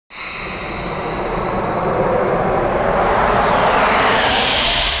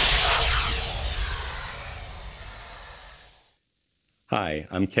Hi,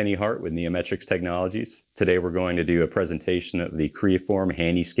 I'm Kenny Hart with Neometrics Technologies. Today we're going to do a presentation of the Creaform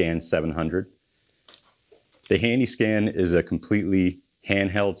HandySCAN 700. The HandySCAN is a completely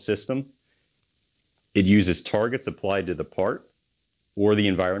handheld system. It uses targets applied to the part or the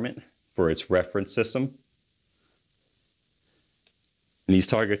environment for its reference system. And these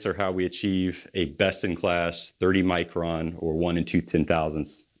targets are how we achieve a best-in-class 30 micron or 1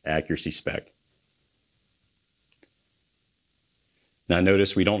 2/10,000ths accuracy spec. Now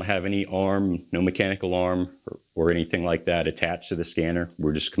notice we don't have any arm, no mechanical arm or anything like that attached to the scanner.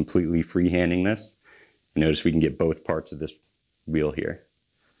 We're just completely freehanding this. And notice we can get both parts of this wheel here.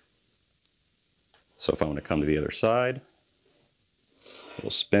 So if I want to come to the other side, we'll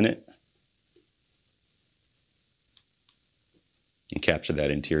spin it and capture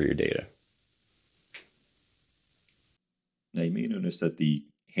that interior data. Now you may notice that the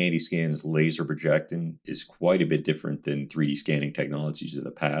HandySCAN's laser projecting is quite a bit different than 3D scanning technologies of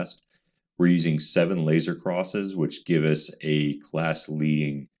the past. We're using 7 laser crosses, which give us a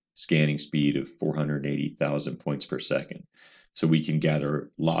class-leading scanning speed of 480,000 points per second. So we can gather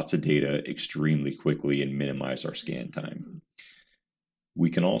lots of data extremely quickly and minimize our scan time. We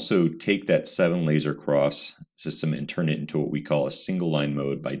can also take that 7 laser cross system and turn it into what we call a single line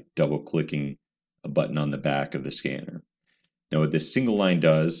mode by double-clicking a button on the back of the scanner. Now what this single line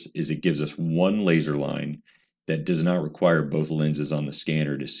does is it gives us one laser line that does not require both lenses on the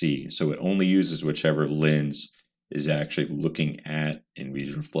scanner to see. So it only uses whichever lens is actually looking at and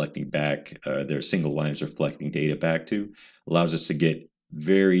is reflecting back, their single lines reflecting data back to, allows us to get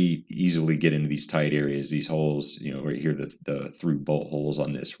very easily get into these tight areas, these holes, you know, right here, the through bolt holes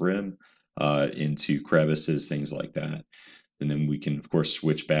on this rim, into crevices, things like that. And then we can, of course,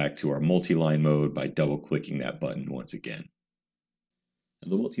 switch back to our multi-line mode by double-clicking that button once again.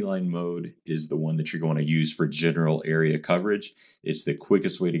 The multi-line mode is the one that you're going to use for general area coverage. It's the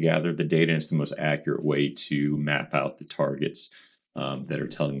quickest way to gather the data, and it's the most accurate way to map out the targets that are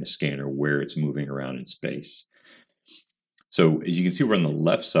telling the scanner where it's moving around in space. So as you can see over on the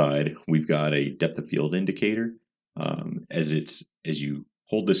left side, we've got a depth of field indicator. As you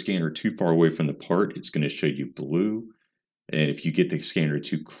hold the scanner too far away from the part, it's going to show you blue. And if you get the scanner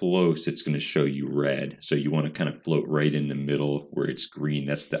too close, it's going to show you red. So you want to kind of float right in the middle where it's green.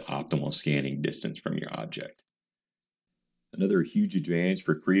 That's the optimal scanning distance from your object. Another huge advantage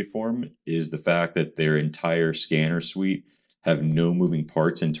for Creaform is the fact that their entire scanner suite have no moving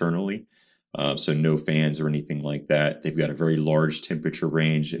parts internally. So no fans or anything like that. They've got a very large temperature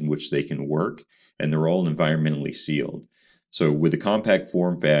range in which they can work, and they're all environmentally sealed. So with the compact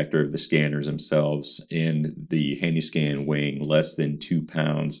form factor of the scanners themselves and the HandySCAN weighing less than 2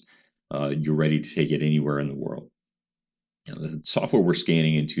 pounds, you're ready to take it anywhere in the world. Now, the software we're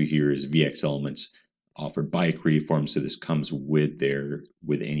scanning into here is VX Elements offered by Creaform, so this comes with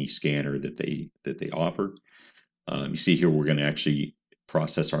any scanner that they offer. You see here we're going to actually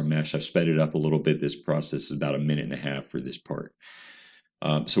process our mesh. I've sped it up a little bit. This process is about 1.5 minutes for this part.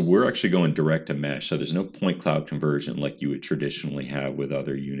 So we're actually going direct to mesh, so there's no point cloud conversion like you would traditionally have with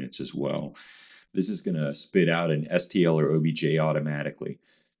other units as well. This is going to spit out an STL or OBJ automatically.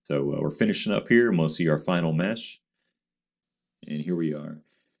 So we're finishing up here, and we'll see our final mesh. And here we are.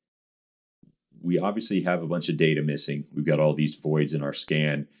 We obviously have a bunch of data missing. We've got all these voids in our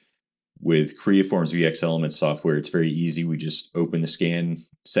scan. With Creaform's VX Elements software, it's very easy. We just open the scan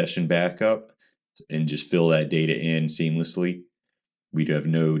session back up and just fill that data in seamlessly. We'd have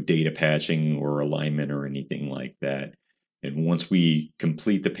no data patching or alignment or anything like that. And once we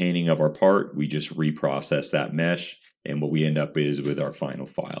complete the painting of our part, we just reprocess that mesh, and what we end up is with our final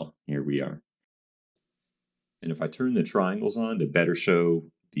file. Here we are. And if I turn the triangles on to better show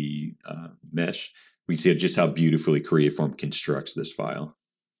the mesh, we can see just how beautifully Creaform constructs this file.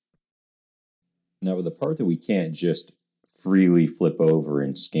 Now with the part that we can't just freely flip over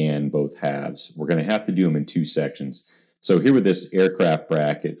and scan both halves, we're going to have to do them in 2 sections. So here with this aircraft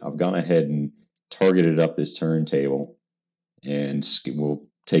bracket, I've gone ahead and targeted up this turntable, and we'll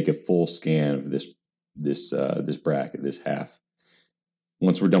take a full scan of this bracket, this half.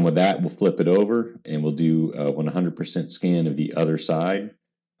 Once we're done with that, we'll flip it over and we'll do a 100% scan of the other side,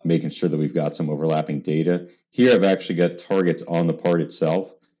 making sure that we've got some overlapping data. Here I've actually got targets on the part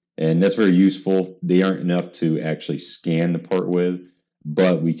itself, and that's very useful. They aren't enough to actually scan the part with,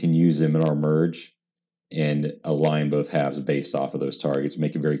 but we can use them in our merge and align both halves based off of those targets,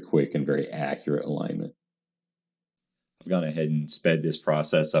 make a very quick and very accurate alignment. I've gone ahead and sped this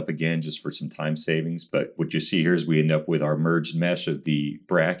process up again just for some time savings, but what you see here is we end up with our merged mesh of the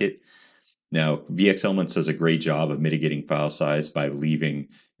bracket. Now, VX Elements does a great job of mitigating file size by leaving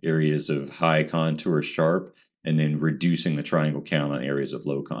areas of high contour sharp and then reducing the triangle count on areas of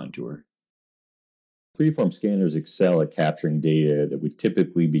low contour. Creaform scanners excel at capturing data that would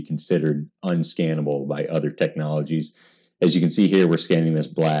typically be considered unscannable by other technologies. As you can see here, we're scanning this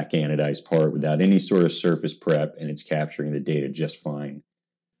black anodized part without any sort of surface prep, and it's capturing the data just fine.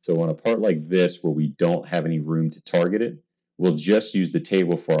 So on a part like this, where we don't have any room to target it, we'll just use the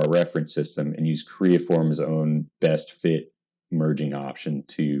table for our reference system and use Creaform's own best fit merging option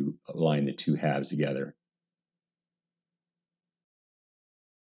to align the two halves together.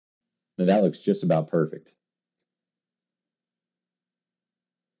 Now that looks just about perfect.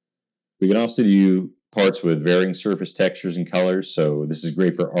 We can also do parts with varying surface textures and colors, so this is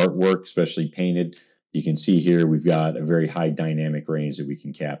great for artwork, especially painted. You can see here we've got a very high dynamic range that we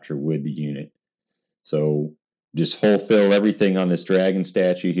can capture with the unit. So just whole fill everything on this dragon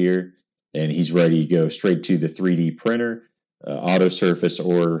statue here, and he's ready to go straight to the 3D printer, auto surface,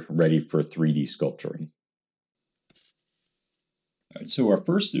 or ready for 3D sculpturing. All right, so our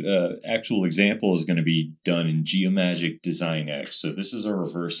first actual example is going to be done in Geomagic Design X. So this is our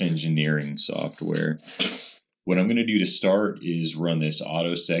reverse engineering software. What I'm going to do to start is run this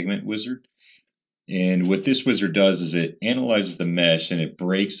auto segment wizard. And what this wizard does is it analyzes the mesh and it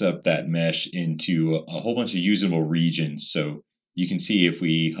breaks up that mesh into a whole bunch of usable regions. So you can see if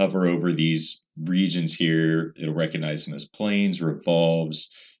we hover over these regions here, it'll recognize them as planes,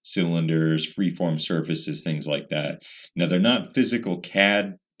 revolves, cylinders, freeform surfaces, things like that. Now, they're not physical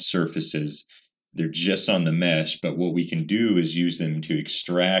CAD surfaces. They're just on the mesh, but what we can do is use them to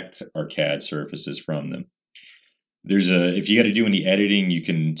extract our CAD surfaces from them. If you got to do any editing, you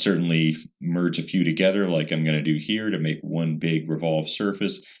can certainly merge a few together like I'm going to do here to make one big revolved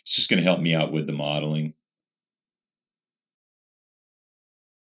surface. It's just going to help me out with the modeling.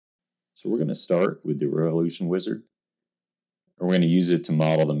 So we're going to start with the Revolution Wizard. We're going to use it to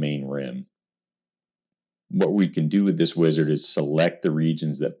model the main rim. What we can do with this wizard is select the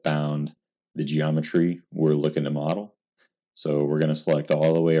regions that bound the geometry we're looking to model. So we're going to select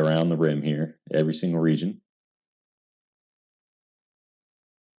all the way around the rim here, every single region.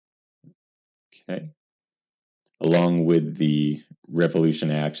 Okay. Along with the revolution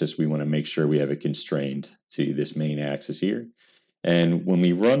axis, we want to make sure we have it constrained to this main axis here. And when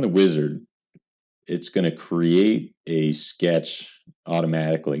we run the wizard, it's going to create a sketch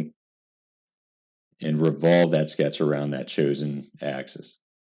automatically and revolve that sketch around that chosen axis.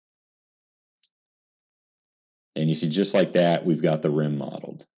 And you see, just like that, we've got the rim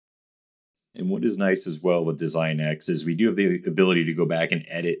modeled. And what is nice as well with Design X is we do have the ability to go back and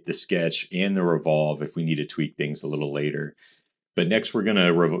edit the sketch and the revolve if we need to tweak things a little later. But next we're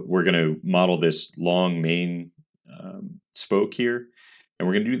gonna model this long main spoke here, and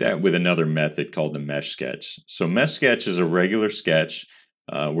we're gonna do that with another method called the mesh sketch. So mesh sketch is a regular sketch.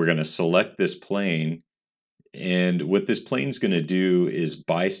 We're gonna select this plane, and what this plane is gonna do is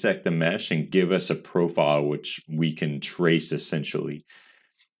bisect the mesh and give us a profile which we can trace essentially.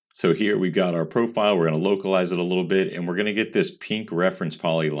 So here we've got our profile, we're going to localize it a little bit, and we're going to get this pink reference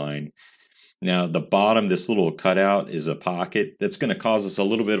polyline. Now the bottom, this little cutout is a pocket. That's going to cause us a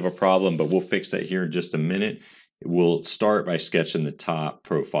little bit of a problem, but we'll fix that here in just a minute. We'll start by sketching the top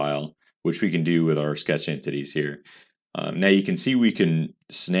profile, which we can do with our sketch entities here. Now you can see we can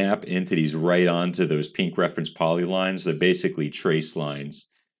snap entities right onto those pink reference polylines. They're basically trace lines.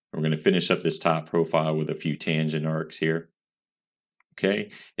 We're going to finish up this top profile with a few tangent arcs here. Okay,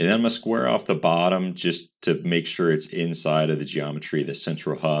 and then I'm going to square off the bottom just to make sure it's inside of the geometry, the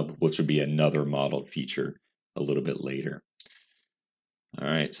central hub, which will be another modeled feature a little bit later. All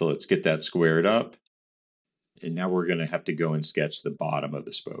right, so let's get that squared up. And now we're going to have to go and sketch the bottom of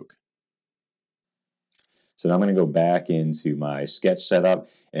the spoke. So now I'm going to go back into my sketch setup,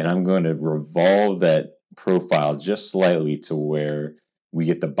 and I'm going to revolve that profile just slightly to where we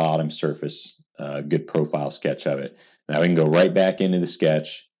get the bottom surface, good profile sketch of it. Now we can go right back into the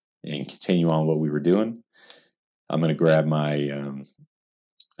sketch and continue on what we were doing. I'm going to grab my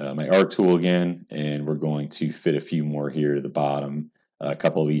my arc tool again, and we're going to fit a few more here to the bottom. A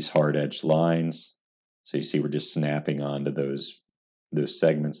couple of these hard edged lines. So you see we're just snapping onto those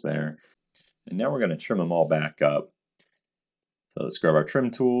segments there. And now we're going to trim them all back up. So let's grab our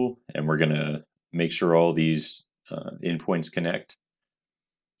trim tool, and we're going to make sure all these endpoints connect.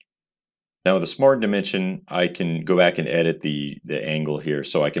 Now with a smart dimension, I can go back and edit the angle here,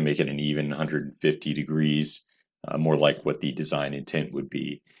 so I can make it an even 150 degrees, more like what the design intent would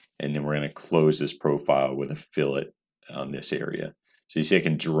be. And then we're going to close this profile with a fillet on this area. So you see I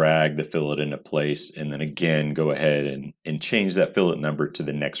can drag the fillet into place, and then again go ahead and change that fillet number to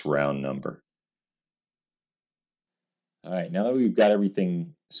the next round number. All right, now that we've got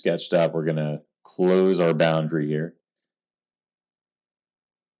everything sketched up, we're going to close our boundary here,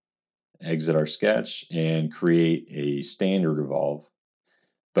 exit our sketch, and create a standard revolve.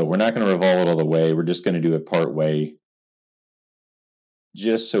 But we're not going to revolve it all the way. We're just going to do it part way,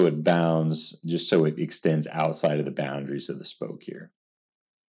 just so it bounds, just so it extends outside of the boundaries of the spoke here.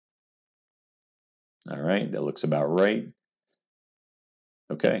 All right, that looks about right.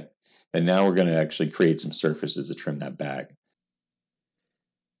 Okay, and now we're going to actually create some surfaces to trim that back.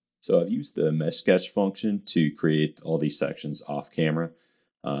 So I've used the mesh sketch function to create all these sections off camera,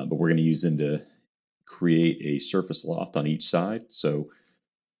 but we're going to use them to create a surface loft on each side. So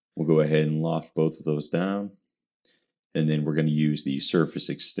we'll go ahead and loft both of those down, and then we're going to use the surface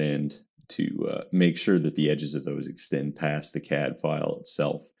extend to make sure that the edges of those extend past the CAD file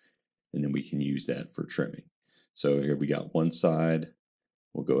itself, and then we can use that for trimming. So here we got one side.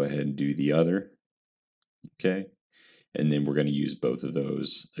 We'll go ahead and do the other. Okay. And then we're going to use both of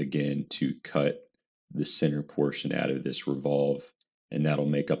those again to cut the center portion out of this revolve, and that'll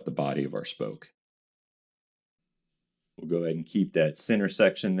make up the body of our spoke. We'll go ahead and keep that center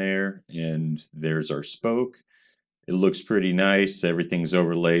section there, and there's our spoke. It looks pretty nice. Everything's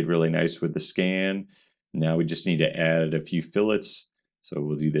overlaid really nice with the scan. Now we just need to add a few fillets. So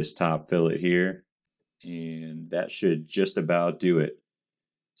we'll do this top fillet here, and that should just about do it.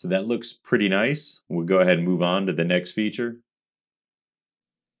 So that looks pretty nice. We'll go ahead and move on to the next feature.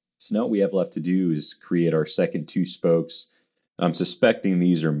 So now what we have left to do is create our second two spokes. I'm suspecting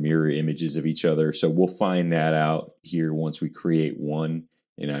these are mirror images of each other, so we'll find that out here once we create one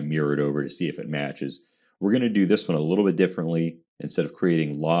and I mirror it over to see if it matches. We're going to do this one a little bit differently. Instead of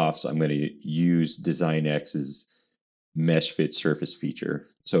creating lofts, I'm going to use Design X's mesh fit surface feature.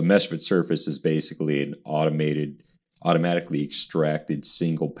 So mesh fit surface is basically an automatically extracted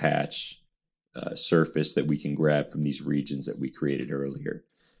single patch surface that we can grab from these regions that we created earlier.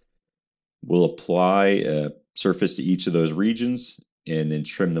 We'll apply a surface to each of those regions and then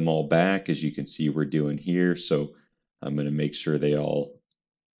trim them all back, as you can see we're doing here. So I'm going to make sure they all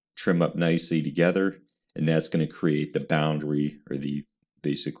trim up nicely together, and that's going to create the boundary, or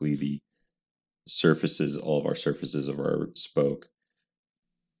basically the surfaces, all of our surfaces of our spoke.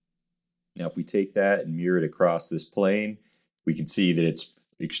 Now if we take that and mirror it across this plane, we can see that it's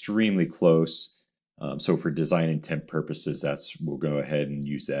extremely close. So for design intent purposes, we'll go ahead and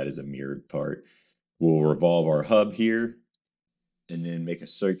use that as a mirrored part. We'll revolve our hub here and then make a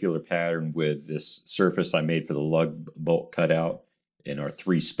circular pattern with this surface I made for the lug bolt cutout and our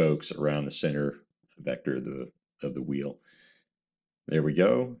three spokes around the center vector of the wheel. There we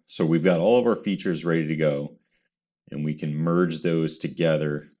go. So we've got all of our features ready to go, and we can merge those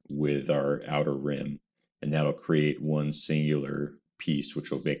together with our outer rim, and that'll create one singular piece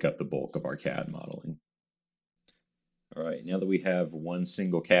which will make up the bulk of our CAD modeling. All right, now that we have one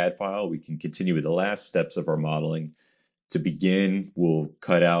single CAD file, we can continue with the last steps of our modeling. To begin, we'll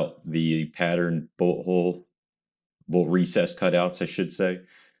cut out the pattern bolt recess cutouts, I should say.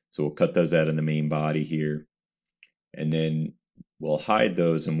 So we'll cut those out in the main body here, and then we'll hide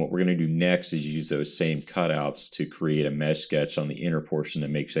those, and what we're going to do next is use those same cutouts to create a mesh sketch on the inner portion that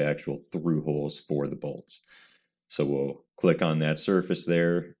makes the actual through holes for the bolts. So we'll click on that surface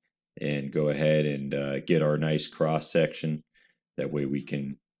there and go ahead and get our nice cross section. That way we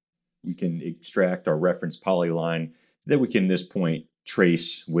can extract our reference polyline that we can at this point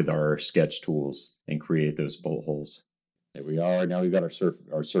trace with our sketch tools and create those bolt holes. There we are. Now we've got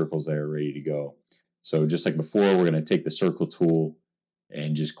our circles there ready to go. So just like before, we're going to take the circle tool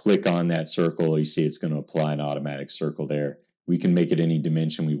and just click on that circle. You see it's going to apply an automatic circle there. We can make it any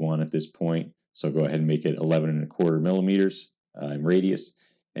dimension we want at this point. So go ahead and make it 11¼ millimeters in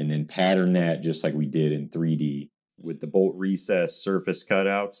radius, and then pattern that just like we did in 3D with the bolt recess surface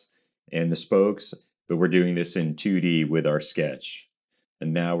cutouts and the spokes, but we're doing this in 2D with our sketch.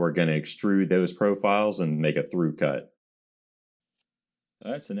 And now we're going to extrude those profiles and make a through cut.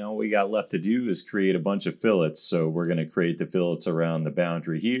 All right, so now what we got left to do is create a bunch of fillets. So we're going to create the fillets around the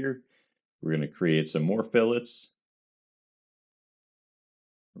boundary here. We're going to create some more fillets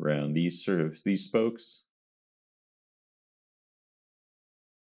around these spokes.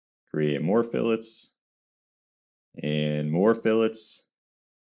 Create more fillets and more fillets,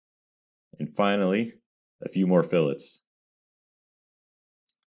 and finally a few more fillets.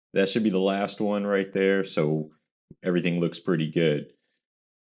 That should be the last one right there, so everything looks pretty good.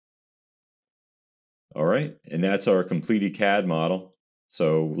 All right, and that's our completed CAD model.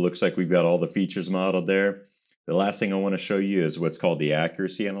 So looks like we've got all the features modeled there. The last thing I want to show you is what's called the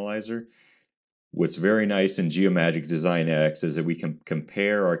accuracy analyzer. What's very nice in Geomagic Design X is that we can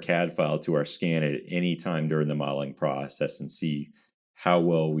compare our CAD file to our scan at any time during the modeling process and see how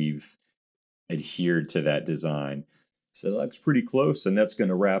well we've adhered to that design. So that looks pretty close, and that's going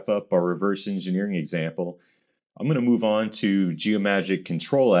to wrap up our reverse engineering example. I'm going to move on to Geomagic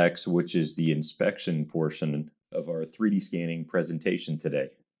Control X, which is the inspection portion of our 3D scanning presentation today.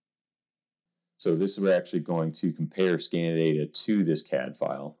 So this is we're actually going to compare scan data to this CAD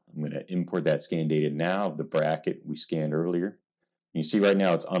file. I'm going to import that scan data now, the bracket we scanned earlier. You see right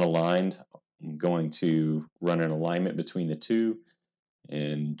now it's unaligned. I'm going to run an alignment between the two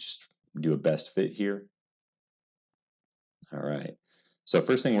and just do a best fit here. All right. So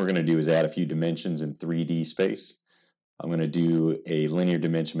first thing we're going to do is add a few dimensions in 3D space. I'm going to do a linear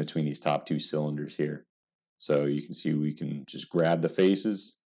dimension between these top two cylinders here. So you can see we can just grab the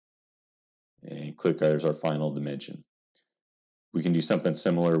faces and click there's our final dimension. We can do something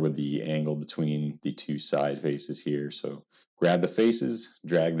similar with the angle between the two side faces here. So grab the faces,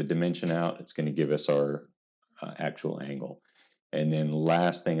 drag the dimension out. It's going to give us our actual angle. And then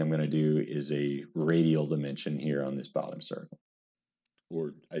last thing I'm going to do is a radial dimension here on this bottom circle.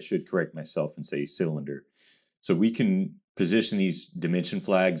 Or I should correct myself and say cylinder. So we can position these dimension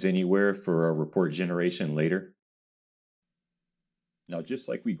flags anywhere for our report generation later. Now, just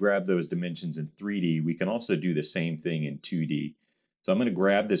like we grab those dimensions in 3D, we can also do the same thing in 2D. So I'm going to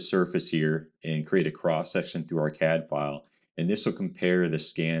grab this surface here and create a cross-section through our CAD file, and this will compare the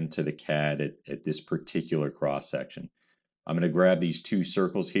scan to the CAD at this particular cross-section. I'm going to grab these two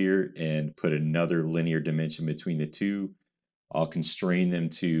circles here and put another linear dimension between the two. I'll constrain them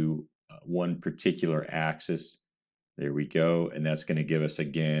to one particular axis. There we go, and that's going to give us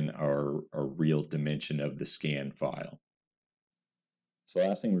again our real dimension of the scan file. So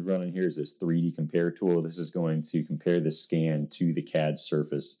last thing we're running here is this 3D compare tool. This is going to compare the scan to the CAD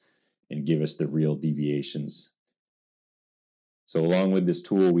surface and give us the real deviations. So along with this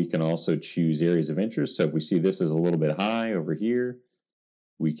tool, we can also choose areas of interest. So if we see this is a little bit high over here,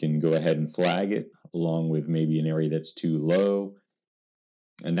 we can go ahead and flag it along with maybe an area that's too low.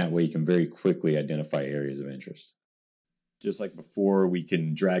 And that way you can very quickly identify areas of interest. Just like before, we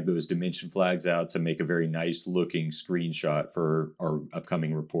can drag those dimension flags out to make a very nice looking screenshot for our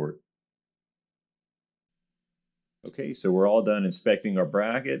upcoming report. Okay, so we're all done inspecting our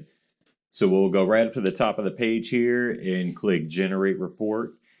bracket. So we'll go right up to the top of the page here and click Generate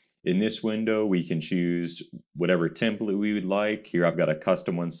Report. In this window, we can choose whatever template we would like. Here I've got a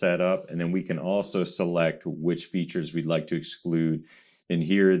custom one set up, and then we can also select which features we'd like to exclude. And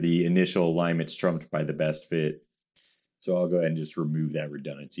here the initial alignment's trumped by the best fit. So I'll go ahead and just remove that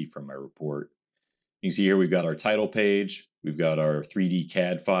redundancy from my report. You can see here we've got our title page, we've got our 3D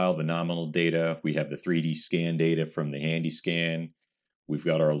CAD file, the nominal data, we have the 3D scan data from the HandySCAN, we've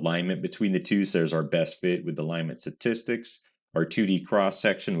got our alignment between the two, so there's our best fit with alignment statistics, our 2D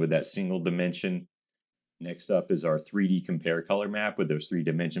cross-section with that single dimension. Next up is our 3D compare color map with those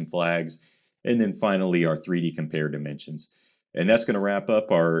 3-dimension flags, and then finally our 3D compare dimensions. And that's going to wrap up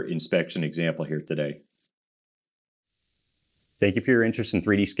our inspection example here today. Thank you for your interest in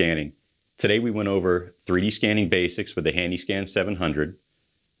 3D scanning. Today we went over 3D scanning basics with the HandySCAN 700,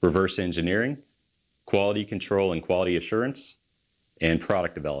 reverse engineering, quality control and quality assurance, and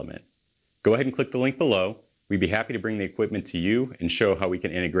product development. Go ahead and click the link below. We'd be happy to bring the equipment to you and show how we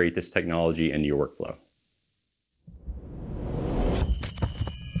can integrate this technology into your workflow.